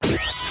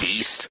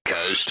East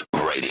Coast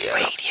Radio.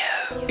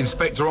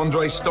 Inspector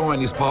Andre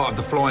Steyn is part of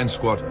the flying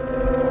squad.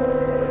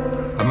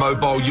 A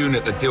mobile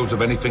unit that deals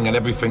with anything and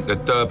everything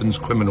that Durban's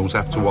criminals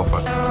have to offer.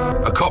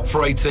 A cop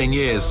for 18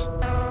 years.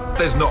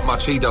 There's not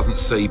much he doesn't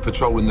see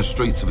patrolling the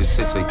streets of his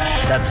city.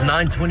 That's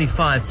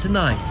 9:25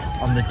 tonight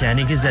on the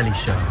Danny Guselli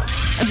Show.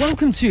 And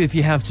welcome to, if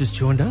you have just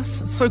joined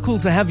us. It's so cool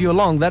to have you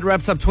along. That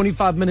wraps up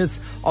 25 minutes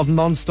of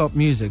non-stop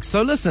music.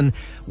 So listen,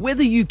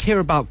 whether you care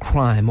about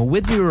crime or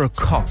whether you're a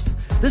cop,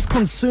 this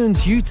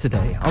concerns you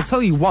today. I'll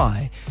tell you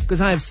why,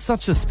 because I have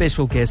such a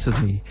special guest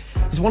with me.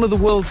 He's one of the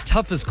world's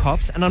toughest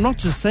cops, and I'm not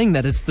just saying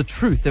that, it's the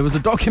truth. There was a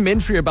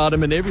documentary about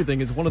him and everything.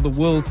 He's one of the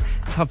world's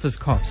toughest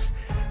cops.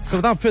 So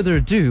without further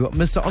ado,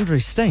 Mr. Andre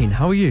Steyn,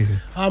 how are you?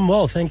 I'm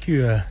well, thank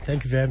you.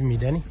 Thank you for having me,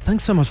 Danny.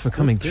 Thanks so much for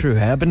coming through.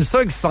 I've been so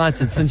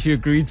excited since you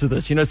agreed to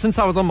this. You know, since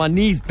I was on my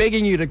knees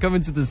begging you to come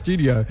into the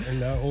studio.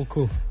 All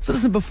cool. So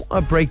listen, before I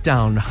break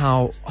down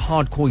how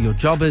hardcore your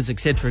job is,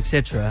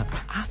 etc.,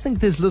 I think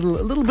there's a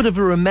little bit of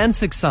a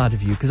romantic side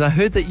of you, because I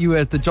heard that you were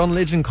at the John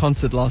Legend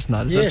concert last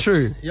night. Is that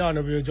true? Yeah,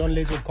 no, we were at John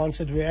Legend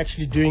concert. We're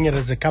actually doing it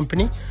as a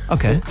company.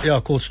 Okay.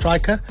 Called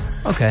Striker.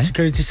 Okay.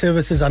 Security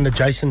services under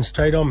Jason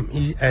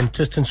Steyn and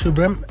Tristan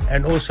Subram,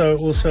 and also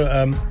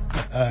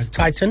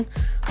Titan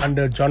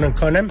under John and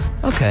Conan.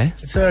 Okay.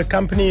 It's a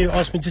company who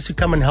asked me just to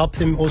come and help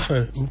them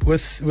also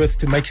with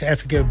to make South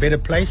Africa a better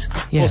place,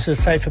 also a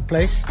safer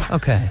place.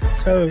 Okay.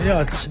 So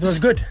yeah, it was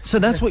good. So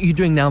that's what you're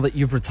doing now that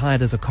you've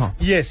retired as a cop?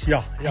 Yes,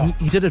 yeah. And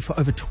you did it for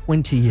over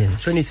 20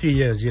 years. 23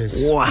 years, yes.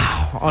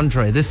 Wow,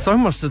 Andre, there's so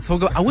much to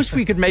talk about. I wish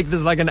we could make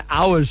this like an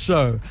hour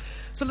show.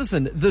 So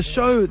listen, the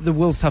show, The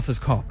World's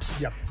Toughest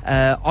Cops,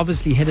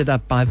 obviously headed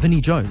up by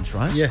Vinnie Jones,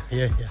 right? Yeah.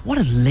 What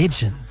a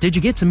legend. Did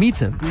you get to meet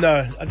him?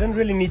 No, I didn't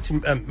really need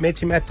to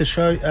meet him at the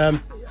show.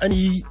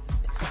 Only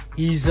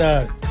his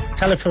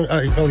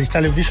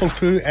television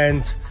crew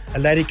and a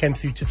lady came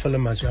through to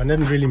film us. I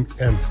didn't really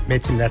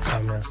meet him that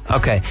time now.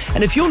 Okay,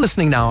 and if you're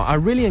listening now, I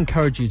really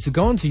encourage you to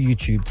go onto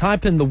YouTube,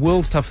 type in The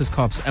World's Toughest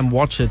Cops and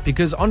watch it,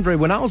 because Andre,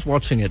 when I was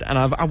watching it, and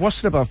I watched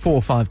it about 4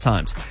 or 5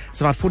 times,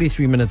 it's about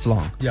 43 minutes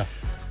long. Yeah.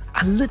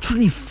 I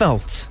literally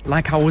felt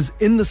like I was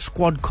in the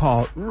squad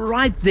car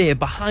right there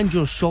behind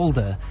your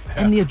shoulder.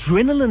 And the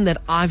adrenaline that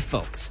I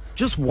felt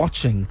just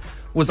watching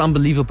was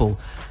unbelievable.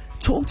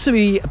 Talk to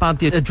me about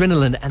the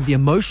adrenaline and the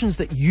emotions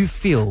that you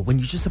feel when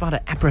you're just about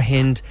to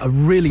apprehend a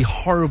really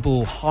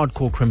horrible,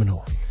 hardcore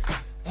criminal.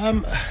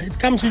 It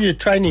comes with your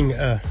training,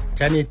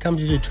 Danny. It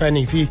comes with your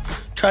training. If you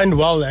train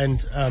well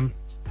and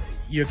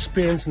you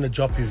experience in the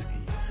job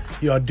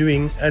you are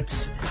doing,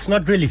 it's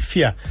not really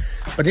fear,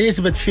 but there is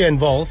a bit fear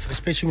involved,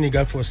 especially when you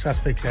go for a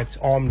suspect that's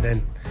armed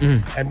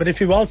but if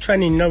you're well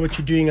trained and you know what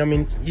you're doing, I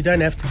mean, you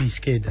don't have to be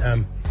scared.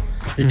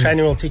 Your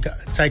training will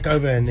take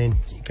over, and then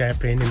you can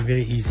apprehend them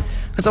very easy.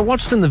 Because I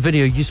watched in the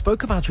video, you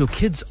spoke about your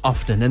kids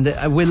often, and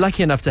we're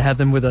lucky enough to have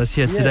them with us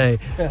here today.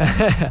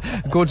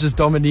 Gorgeous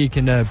Dominique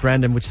and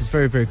Brandon, which is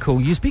very, very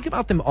cool. You speak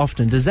about them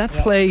often. Does that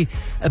play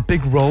a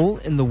big role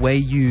in the way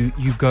you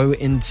go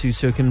into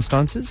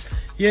circumstances?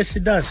 Yes,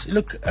 it does.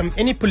 Look,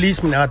 any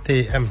policeman out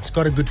there has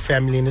got a good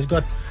family and has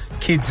got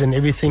kids and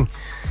everything.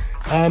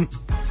 At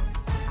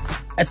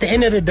the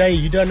end of the day,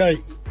 you don't know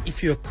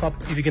if you're a cop,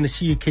 if you're going to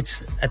see your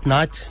kids at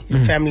night, your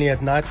family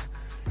at night.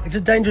 It's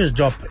a dangerous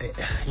job.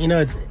 You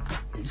know,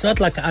 it's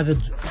not like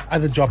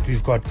other job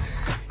you've got.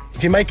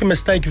 If you make a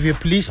mistake, if you're a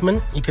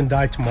policeman, you can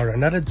die tomorrow.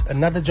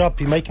 Another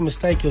job, you make a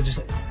mistake, you'll just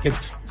get,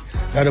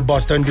 no, the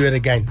boss, don't do it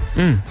again.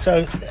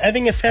 So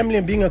having a family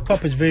and being a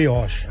cop is very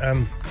harsh.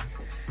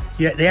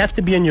 They have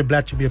to be in your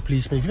blood to be a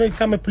policeman. If you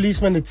become a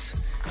policeman, it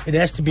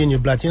has to be in your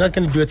blood. You're not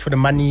going to do it for the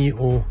money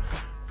or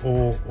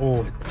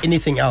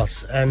anything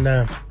else.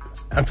 And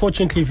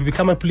unfortunately, if you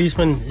become a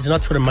policeman, it's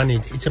not for the money.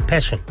 It's a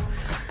passion.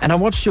 And I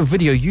watched your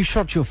video. You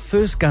shot your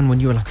first gun when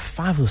you were like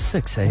 5 or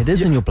 6, eh? It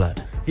is in your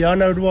blood. Yeah, I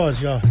know it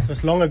was. Yeah, it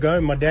was long ago.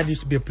 My dad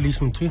used to be a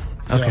policeman too.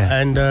 Okay.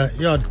 And I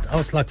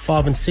was like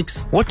 5 and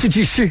 6. What did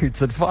you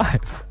shoot at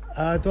 5?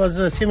 It was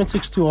a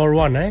 7.62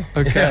 R1, eh?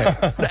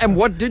 Okay. And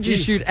what did you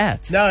shoot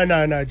at?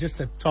 No, just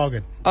a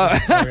target.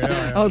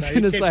 I was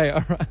going to say,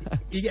 all right.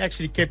 He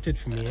actually kept it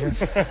for me.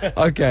 Yeah?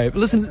 Okay, but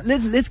listen,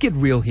 let's get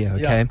real here,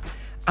 okay? Yeah.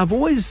 I've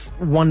always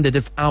wondered,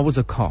 if I was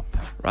a cop,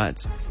 right,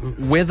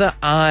 whether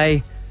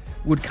I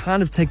would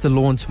kind of take the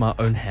law into my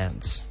own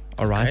hands,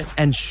 all right? Okay.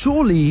 And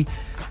surely,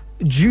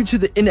 due to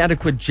the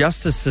inadequate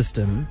justice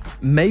system,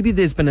 maybe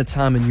there's been a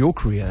time in your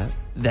career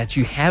that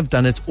you have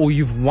done it, or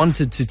you've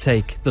wanted to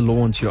take the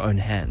law into your own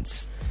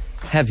hands.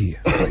 Have you?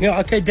 Yeah,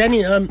 okay,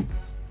 Danny,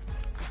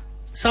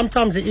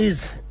 sometimes it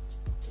is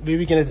where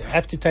we're going to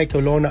have to take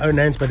the law in our own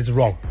hands, but it's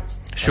wrong.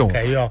 Sure.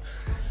 Okay, yeah.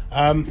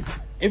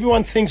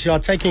 Everyone thinks you're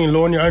taking the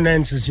law in your own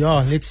hands is,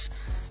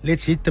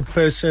 let's hit the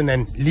person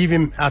and leave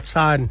him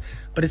outside.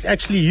 But it's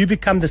actually you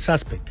become the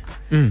suspect.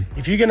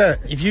 If you're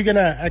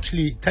gonna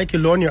actually take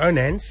your law in your own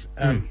hands,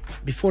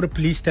 before the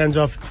police stands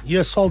off, you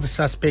assault the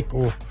suspect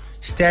or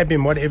stab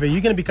him, whatever,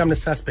 you're gonna become the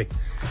suspect.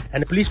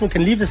 And the policeman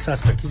can leave the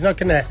suspect. He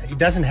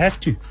doesn't have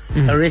to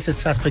arrest the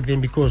suspect then,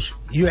 because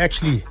you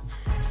actually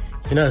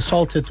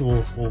assaulted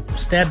or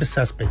stabbed a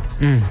suspect.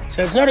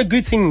 So it's not a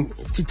good thing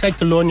to take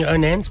the law in your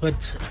own hands,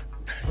 but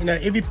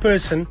every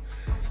person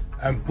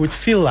would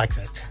feel like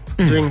that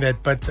doing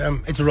that, but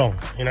it's wrong.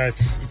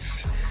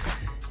 It's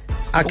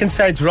I can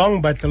say it's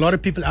wrong, but a lot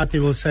of people out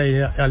there will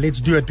say, let's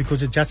do it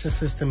because the justice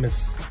system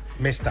is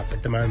messed up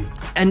at the moment.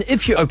 And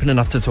if you're open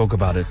enough to talk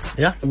about it,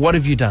 what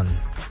have you done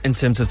in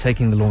terms of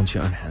taking the law into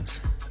your own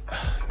hands?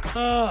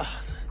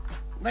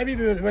 Maybe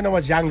when I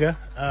was younger,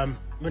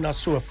 when I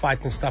saw a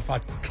fight and stuff, I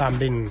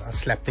climbed in, I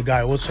slapped the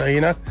guy also,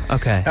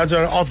 Okay. That was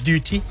off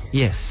duty.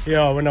 Yes.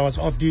 Yeah, when I was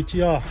off duty,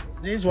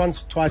 there's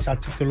once or twice I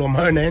took the law in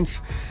my own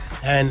hands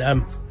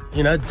and,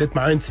 did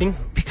my own thing.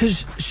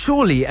 Because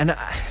surely, and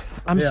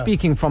I'm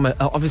speaking from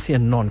obviously a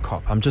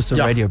non-cop, I'm just a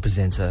radio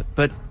presenter,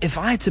 but if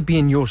I had to be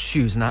in your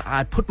shoes and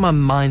I put my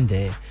mind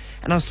there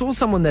and I saw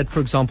someone that,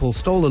 for example,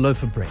 stole a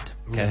loaf of bread,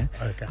 okay.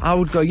 I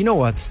would go, you know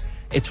what,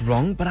 it's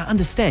wrong, but I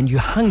understand, you're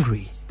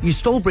hungry. You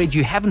stole bread,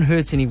 you haven't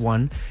hurt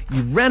anyone,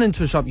 you ran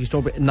into a shop, you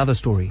stole bread, another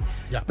story.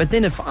 Yeah. But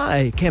then if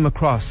I came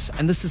across,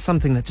 and this is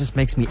something that just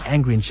makes me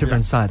angry and shiver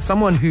inside,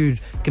 someone who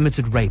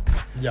committed rape,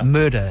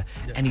 murder,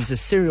 and he's a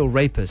serial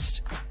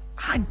rapist,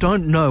 I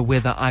don't know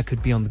whether I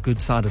could be on the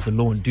good side of the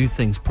law and do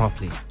things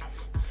properly.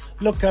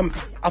 Look,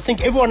 I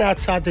think everyone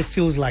outside there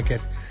feels like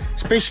it.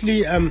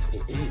 Especially,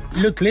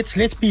 look,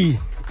 let's be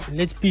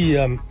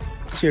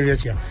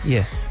serious here.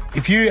 Yeah.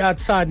 If you're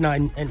outside now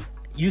and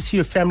you see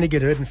your family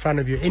get hurt in front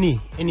of you,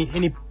 any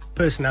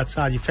person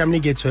outside, your family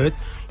gets hurt,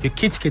 your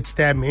kids get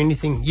stabbed,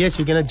 anything, yes,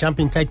 you're going to jump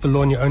in and take the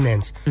law in your own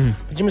hands.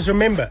 But you must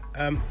remember,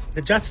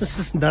 the justice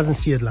system doesn't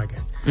see it like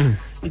that.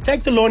 You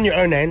take the law in your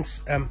own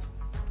hands,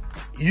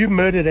 you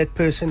murder that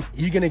person,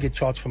 you're going to get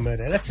charged for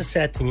murder. That's a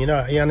sad thing, you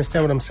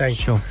understand what I'm saying?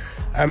 Sure.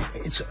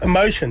 It's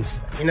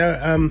emotions,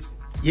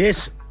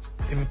 yes,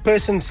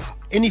 if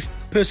any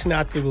person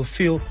out there will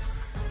feel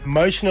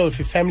emotional if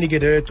your family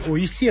get hurt or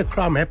you see a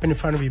crime happen in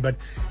front of you, but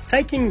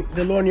taking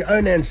the law in your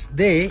own hands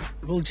there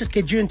will just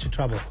get you into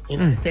trouble.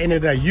 At the end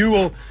of the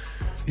day,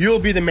 you'll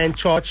be the man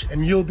charged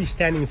and you'll be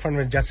standing in front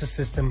of the justice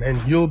system and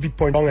you'll be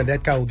pointing wrong and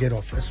that guy will get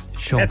off.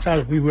 Sure. That's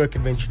how we work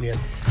eventually.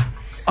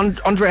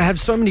 Andre, I have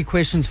so many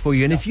questions for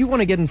you, and if you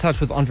want to get in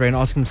touch with Andre and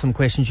ask him some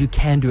questions, you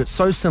can do it.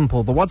 So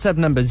simple. The WhatsApp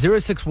number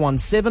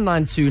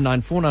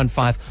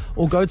 061-792-9495,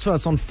 or go to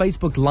us on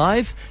Facebook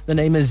Live. The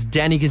name is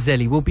Danny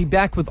Guselli. We'll be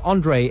back with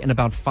Andre in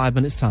about 5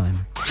 minutes'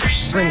 time.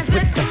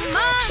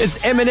 It's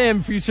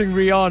Eminem featuring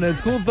Rihanna. It's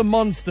called The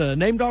Monster,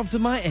 named after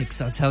my ex,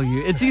 I tell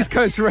you. It's East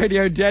Coast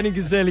Radio, Danny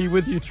Guselli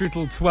with you through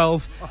till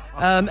 12.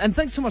 And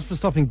thanks so much for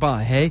stopping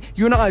by, hey?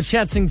 You and I are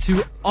chatting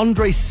to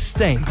Andre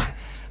Steyn,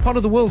 part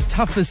of the world's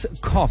toughest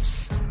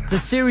cops. The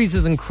series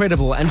is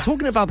incredible. And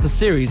talking about the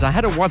series, I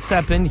had a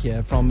WhatsApp in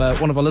here from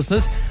one of our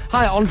listeners.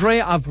 Hi, Andre.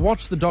 I've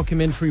watched the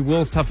documentary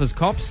World's Toughest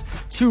Cops.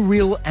 Too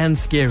real and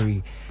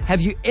scary. Have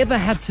you ever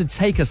had to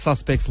take a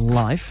suspect's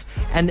life?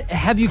 And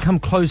have you come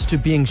close to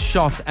being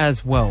shot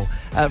as well?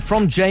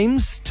 From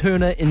James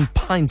Turner in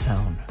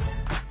Pinetown.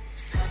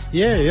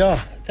 Yeah.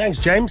 Thanks,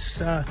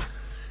 James.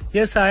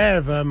 Yes, I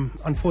have.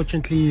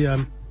 Unfortunately,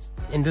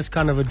 in this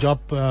kind of a job,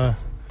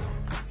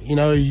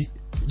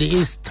 there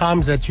is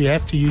times that you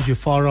have to use your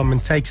firearm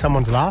and take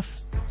someone's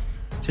life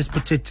just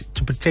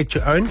to protect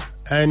your own.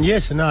 And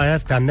yes, I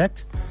have done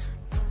that.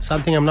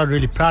 Something I'm not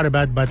really proud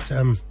about, but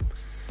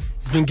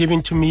it's been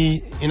given to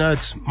me,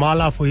 it's my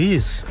life or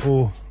his,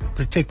 or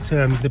protect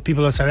the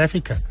people of South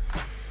Africa.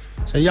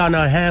 So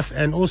I have.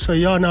 And also,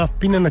 I've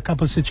been in a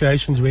couple of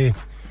situations where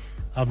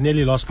I've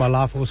nearly lost my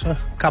life also,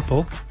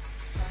 couple.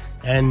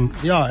 And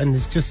and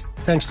it's just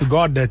thanks to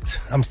God that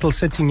I'm still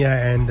sitting here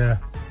and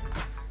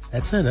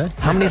that's it, eh?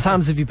 How many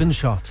times have you been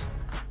shot?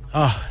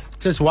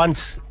 Just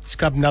once,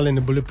 scrap null in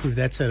the bulletproof,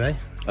 that's it, eh?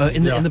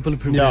 In the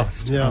bulletproof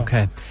vest? Yeah.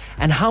 Okay.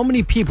 And how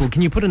many people,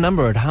 can you put a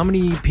number on it, how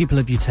many people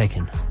have you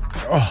taken?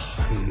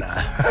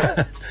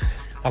 I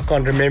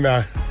can't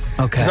remember.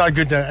 Okay. It's not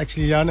good,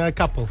 actually, a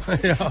couple.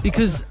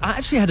 Because I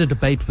actually had a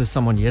debate with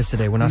someone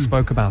yesterday when I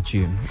spoke about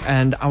you,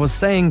 and I was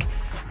saying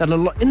that a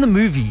lot in the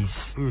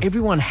movies,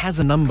 everyone has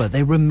a number.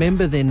 They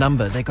remember their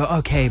number. They go,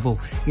 okay, well,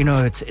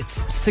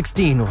 it's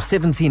 16 or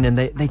 17, and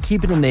they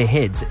keep it in their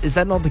heads. Is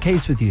that not the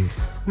case with you?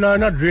 No,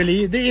 not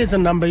really. There is a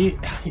number. I've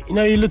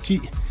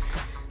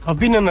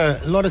been in a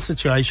lot of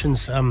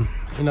situations.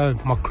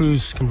 My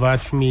crews can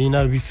vouch for me.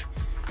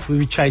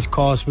 We chase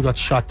cars. We got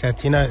shot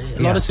at. A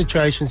lot of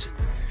situations.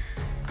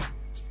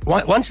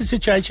 Once the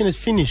situation is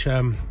finished,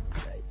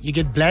 you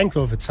get blank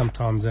of it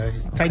sometimes. It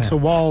takes a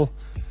while.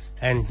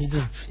 And he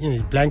just,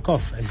 blank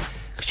off.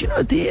 Because,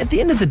 at the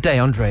end of the day,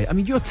 Andre, I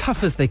mean, you're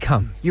tough as they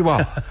come. You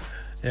are.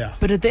 Yeah.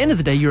 But at the end of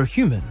the day, you're a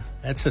human.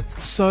 That's it.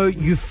 So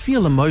you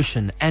feel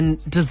emotion.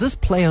 And does this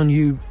play on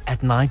you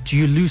at night? Do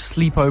you lose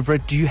sleep over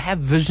it? Do you have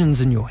visions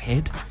in your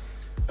head?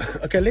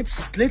 Okay,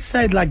 let's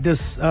say it like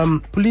this.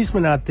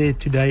 Policemen out there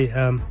today,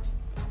 I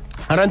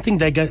don't think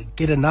they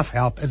get enough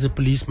help as a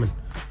policeman.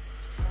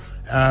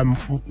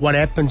 What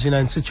happens,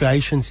 in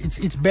situations,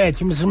 it's bad.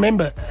 You must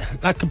remember,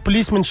 like a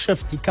policeman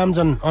shift, he comes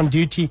on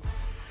duty.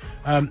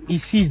 He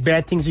sees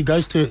bad things. He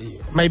goes to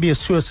maybe a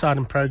suicide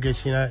in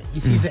progress, you know. He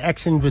sees an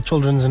accident with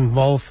children's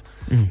involved.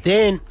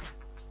 Then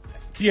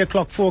 3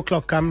 o'clock, 4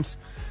 o'clock comes.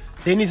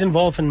 Then he's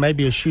involved in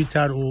maybe a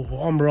shootout or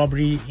armed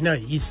robbery. You know,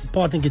 his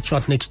partner gets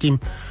shot next to him.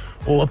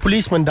 Or a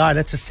policeman died.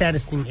 That's the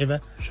saddest thing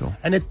ever. Sure.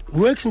 And it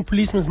works in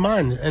policemen's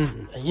mind.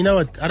 And, you know,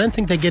 I don't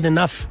think they get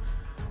enough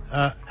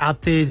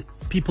out there,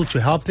 people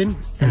to help them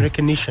and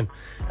recognition.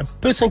 A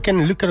person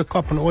can look at a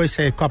cop and always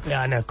say, "Cop,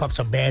 yeah, no, cops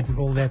are bad," and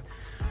all that.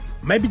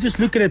 Maybe just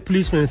look at a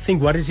policeman and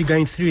think, what is he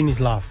going through in his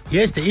life?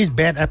 Yes, there is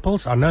bad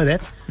apples, I know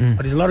that, but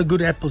there's a lot of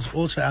good apples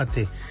also out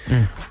there.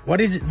 What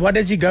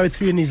does he go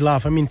through in his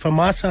life? I mean, from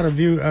my side of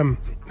view,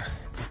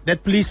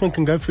 that policeman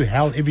can go through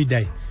hell every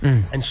day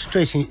and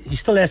stress. He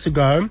still has to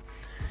go home.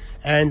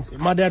 And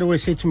my dad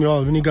always said to me,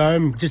 "Oh, when you go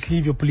home, just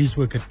leave your police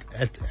work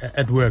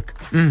at work."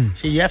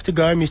 So you have to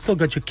go home. You still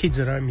got your kids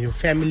at home, your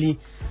family.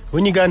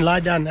 When you go and lie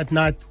down at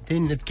night,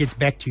 then it gets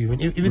back to you.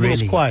 When everything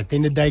is quiet,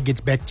 then the day gets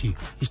back to you.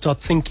 You start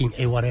thinking,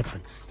 "Hey, what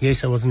happened?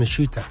 Yes, I was in a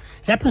shooter."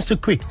 It happens too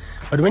quick.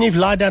 But when you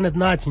lie down at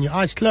night and your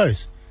eyes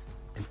close,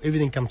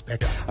 everything comes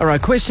back. All right,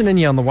 question in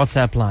here on the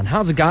WhatsApp line.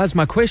 How's it, guys?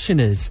 My question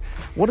is,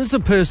 what is a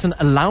person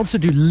allowed to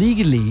do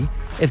legally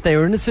if they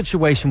are in a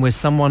situation where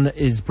someone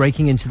is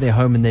breaking into their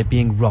home and they're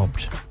being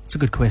robbed? It's a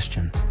good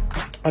question.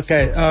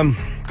 Okay,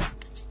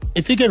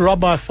 if you get robbed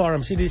by a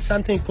firearm, see, there's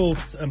something called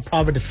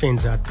private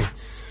defense out there.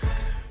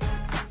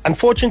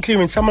 Unfortunately,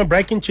 when someone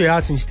breaks into your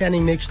house and he's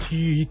standing next to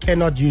you, you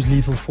cannot use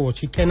lethal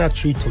force. You cannot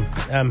shoot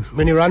him.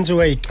 When he runs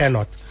away, you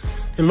cannot.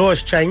 The law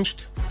has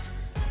changed.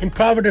 In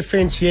private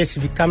defense, yes,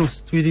 if he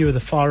comes with you with a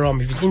firearm,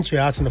 if he's into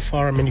your house and a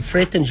firearm and he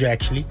threatens you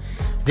actually,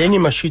 then you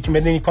must shoot him,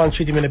 and then you can't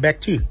shoot him in the back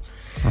too.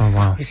 Oh,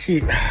 wow. You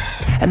see.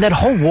 And that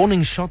whole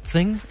warning shot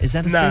thing, is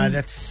that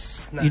a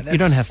thing? You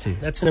don't have to.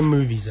 That's in the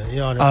movies.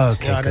 Yeah,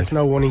 that's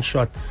no warning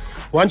shot.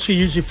 Once you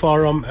use your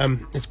firearm,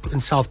 it's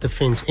in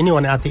self-defense.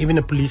 Anyone out there, even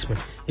a policeman,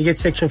 you get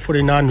Section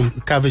 49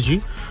 who covers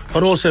you,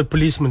 but also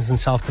policemen's in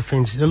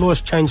self-defense. The law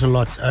has changed a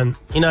lot.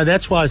 You know,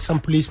 that's why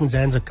some policemen's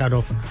hands are cut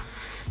off.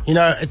 You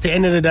know, at the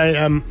end of the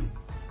day,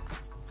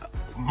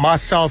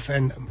 myself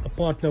and a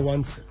partner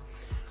once,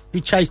 we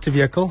chased a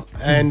vehicle,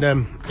 and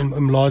in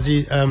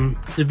Mlazi,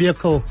 the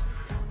vehicle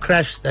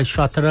crashed. They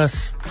shot at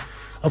us.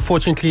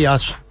 Unfortunately, I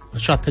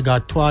shot the guy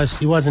twice.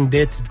 He wasn't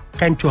dead.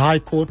 Came to High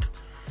Court.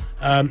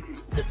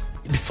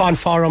 We found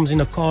firearms in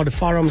the car. The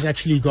firearms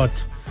actually got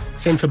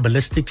sent for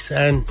ballistics,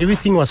 and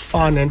everything was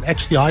fine. And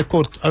actually, High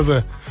Court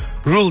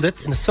overruled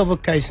it in a civil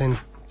case and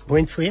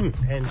went for him.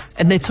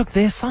 And they took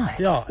their side?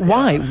 Yeah.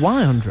 Why?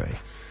 Why, Andre?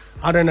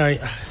 I don't know.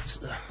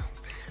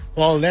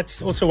 Well,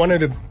 that's also one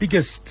of the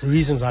biggest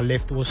reasons I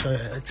left. Also,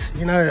 it's,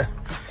 you know,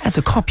 as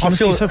a cop, you must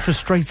be so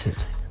frustrated.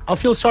 I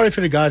feel sorry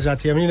for the guys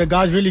out here. I mean, the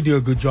guys really do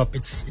a good job.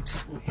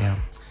 Yeah.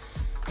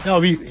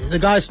 No, the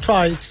guys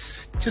try.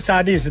 It's just how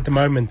it is at the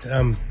moment.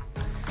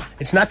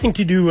 It's nothing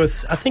to do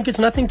with. I think it's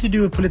nothing to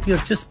do with political.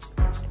 It's just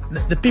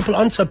the people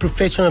aren't so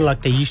professional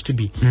like they used to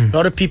be. A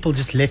lot of people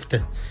just left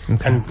it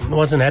and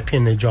wasn't happy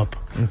in their job.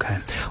 Okay.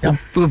 Yeah.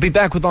 We'll be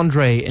back with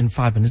Andre in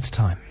 5 minutes'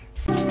 time.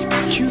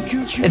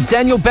 It's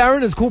Daniel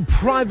Barron. It's called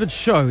Private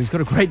Show. He's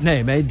got a great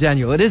name, eh,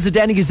 Daniel? It is the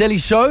Danny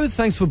Guselli Show.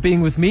 Thanks for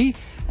being with me.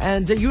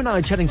 And you and I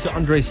are chatting to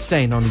Andre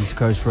Steyn on East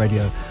Coast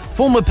Radio.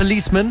 Former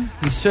policeman.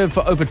 He served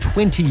for over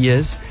 20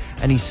 years.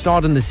 And he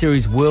starred in the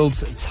series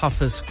World's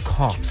Toughest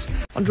Cops.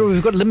 Andre,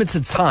 we've got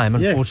limited time,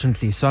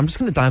 unfortunately. So I'm just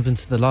going to dive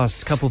into the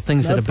last couple of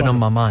things that have been on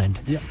my mind.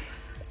 Yeah.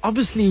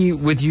 Obviously,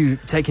 with you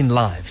taking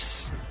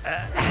lives,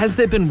 has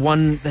there been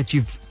one that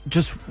you've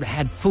just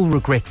had full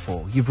regret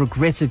for? You've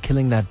regretted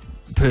killing that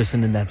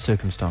person in that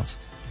circumstance?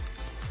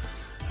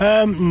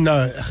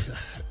 No.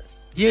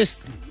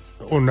 Yes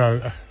or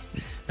no.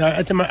 No,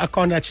 at the moment, I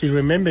can't actually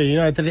remember. You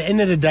know, at the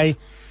end of the day,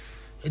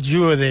 it's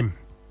you or them.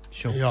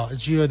 Sure. Yeah,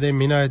 it's you or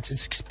them. You know,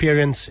 it's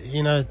experience.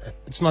 You know,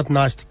 it's not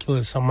nice to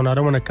kill someone. I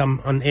don't want to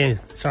come on air.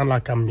 Sound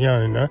like I'm,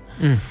 you know.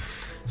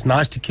 It's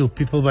nice to kill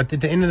people, but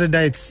at the end of the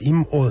day, it's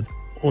him or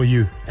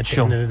you. At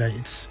the end of the day,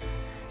 it's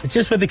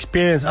just with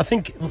experience. I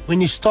think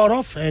when you start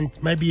off and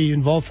maybe you're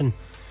involved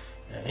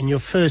in your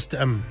first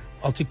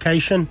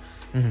altercation,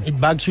 it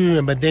bugs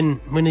you, but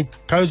then when it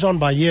goes on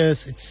by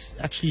years, it's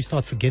actually you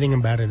start forgetting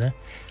about it.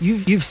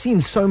 You've seen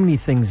so many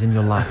things in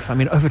your life. I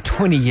mean, over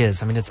 20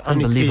 years. I mean, it's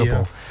unbelievable.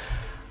 Yeah.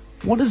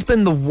 What has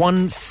been the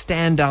one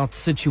standout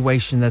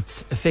situation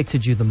that's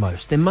affected you the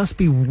most? There must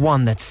be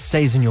one that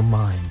stays in your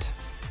mind.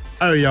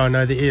 Oh, yeah,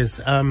 no, there is.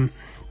 I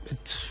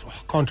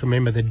can't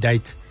remember the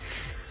date.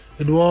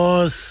 It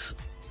was,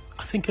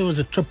 I think it was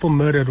a triple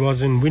murder. It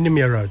was in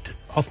Windermere Road.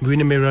 Off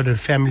Windermere Road, a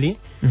family.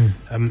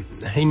 A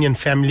Indian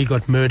family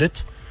got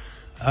murdered.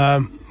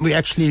 We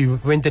actually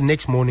went the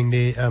next morning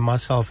there,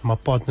 myself, my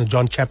partner,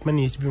 John Chapman.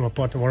 He used to be my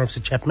partner, Warrant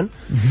Officer Chapman.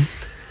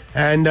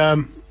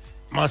 And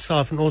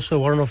myself and also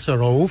Warrant Officer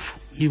Raouf.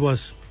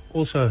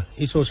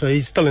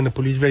 He's still in the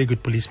police, very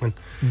good policeman.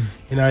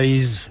 You know,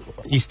 he's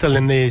still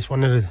in there. He's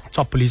one of the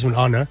top policemen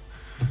I know.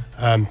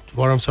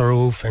 Warrant Officer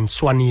Raouf and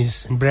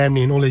Swannies and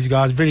Bramley and all these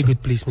guys, very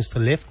good policemen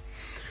still left.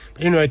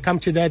 But anyway, come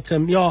to that,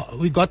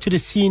 we got to the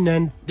scene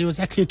and there was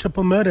actually a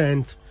triple murder,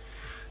 and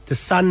the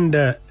son,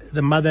 the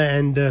mother,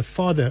 and the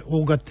father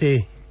all got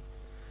their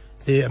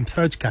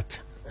throats cut,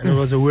 and it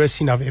was the worst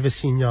thing I've ever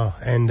seen. Yeah,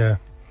 and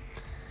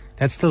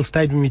that still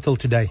stayed with me till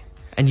today.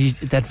 And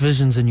that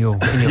vision's in your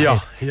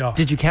head. Yeah.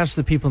 Did you catch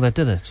the people that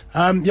did it?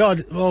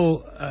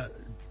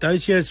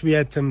 Those years we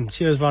had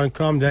serious violent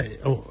crime.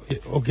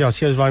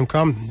 Serious violent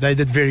crime. They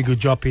did very good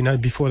job,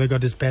 before they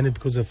got disbanded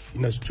because of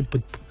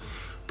stupid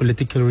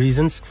political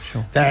reasons.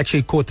 Sure. They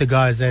actually caught the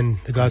guys, and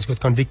the guys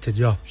got convicted.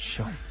 Yeah.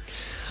 Sure.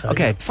 So,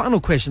 Okay,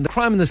 final question. The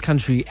crime in this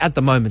country at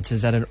the moment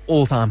is at an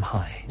all-time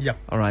high. Yeah.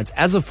 All right.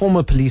 As a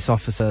former police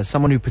officer,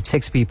 someone who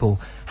protects people,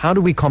 how do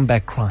we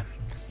combat crime?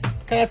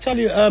 Can I tell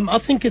you? I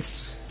think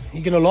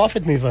you're going to laugh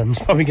at me, but I'm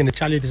probably going to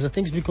tell you this. I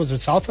think it's because of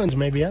cell phones,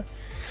 maybe. Yeah.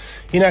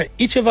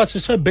 Each of us are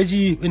so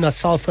busy in our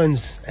cell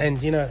phones and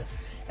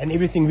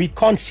everything. We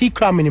can't see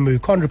crime anymore. We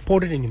can't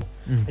report it anymore.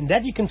 And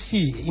that you can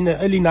see in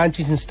the early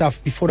 90s and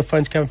stuff, before the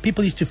phones came.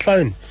 People used to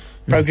phone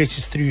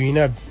progresses through,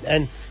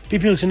 and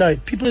people used to know.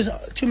 People is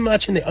too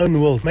much in their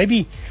own world.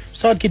 Maybe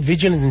start get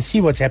vigilant and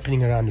see what's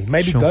happening around you.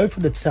 Maybe go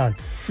for that sound.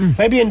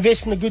 Maybe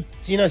invest in a good,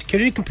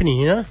 security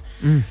company,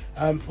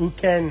 who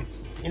can,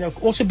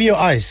 also be your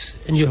eyes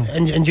and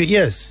your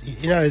ears.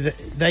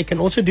 They can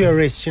also do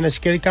arrests.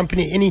 Security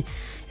company, any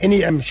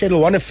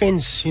schedule one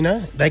offense,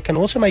 they can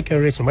also make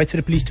an arrest and wait for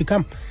the police to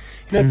come.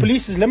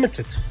 Police is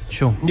limited.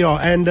 Sure. Yeah,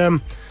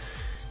 and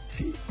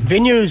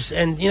venues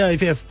and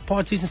if you have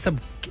parties and stuff,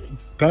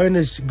 go in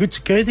as a good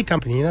security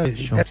company.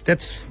 Sure.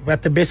 That's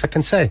about the best I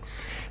can say.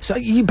 So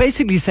you're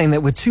basically saying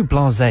that we're too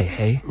blasé,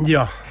 hey?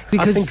 Yeah,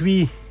 Because I think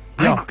we.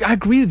 Yeah. I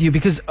agree with you,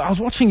 because I was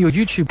watching your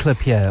YouTube clip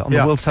here on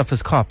the World's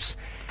Toughest Cops.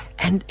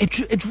 And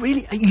it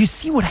really, you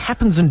see what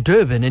happens in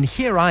Durban, and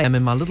here I am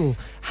in my little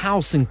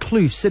house in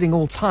Kloof, sitting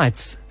all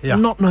tight,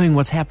 not knowing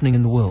what's happening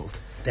in the world.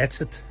 That's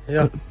it.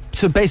 Yeah.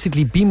 So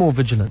basically, be more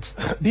vigilant.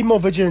 Be more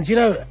vigilant.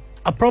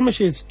 I promise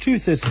you, it's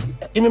truth is,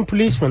 even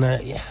policemen,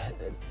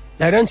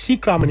 they don't see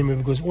crime anymore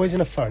because always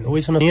on a phone,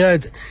 always on a.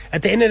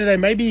 At the end of the day,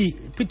 maybe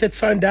put that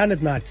phone down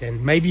at night,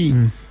 and maybe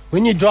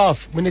when you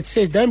drive, when it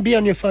says don't be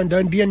on your phone,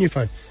 don't be on your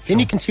phone, then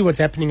you can see what's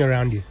happening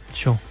around you.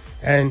 Sure.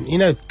 And,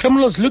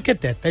 criminals look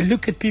at that. They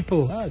look at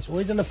people. It's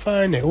always on the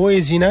phone. They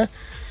always, you're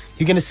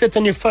going to sit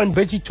on your phone,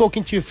 busy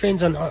talking to your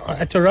friends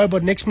at a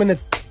robot. Next minute,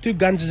 2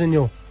 guns is in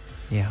your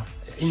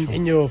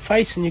in your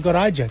face, and you got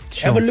hijacked.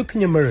 Sure. Have a look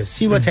in your mirror.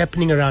 See what's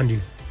happening around you.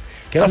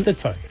 Get off that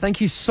phone.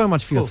 Thank you so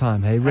much for your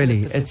time, hey,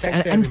 really.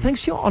 100%. And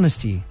thanks for your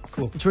honesty.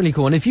 Cool. It's really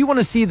cool. And if you want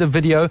to see the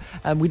video,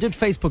 we did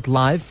Facebook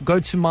Live. Go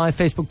to my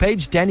Facebook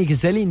page, Danny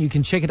Guselli, and you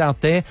can check it out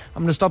there.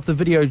 I'm going to stop the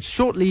video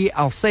shortly.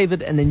 I'll save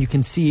it, and then you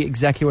can see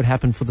exactly what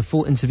happened for the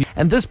full interview.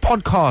 And this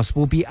podcast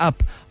will be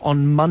up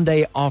on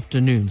Monday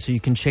afternoon, so you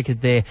can check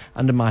it there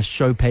under my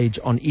show page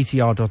on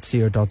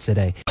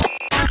etr.co.za.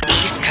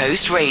 East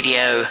Coast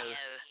Radio.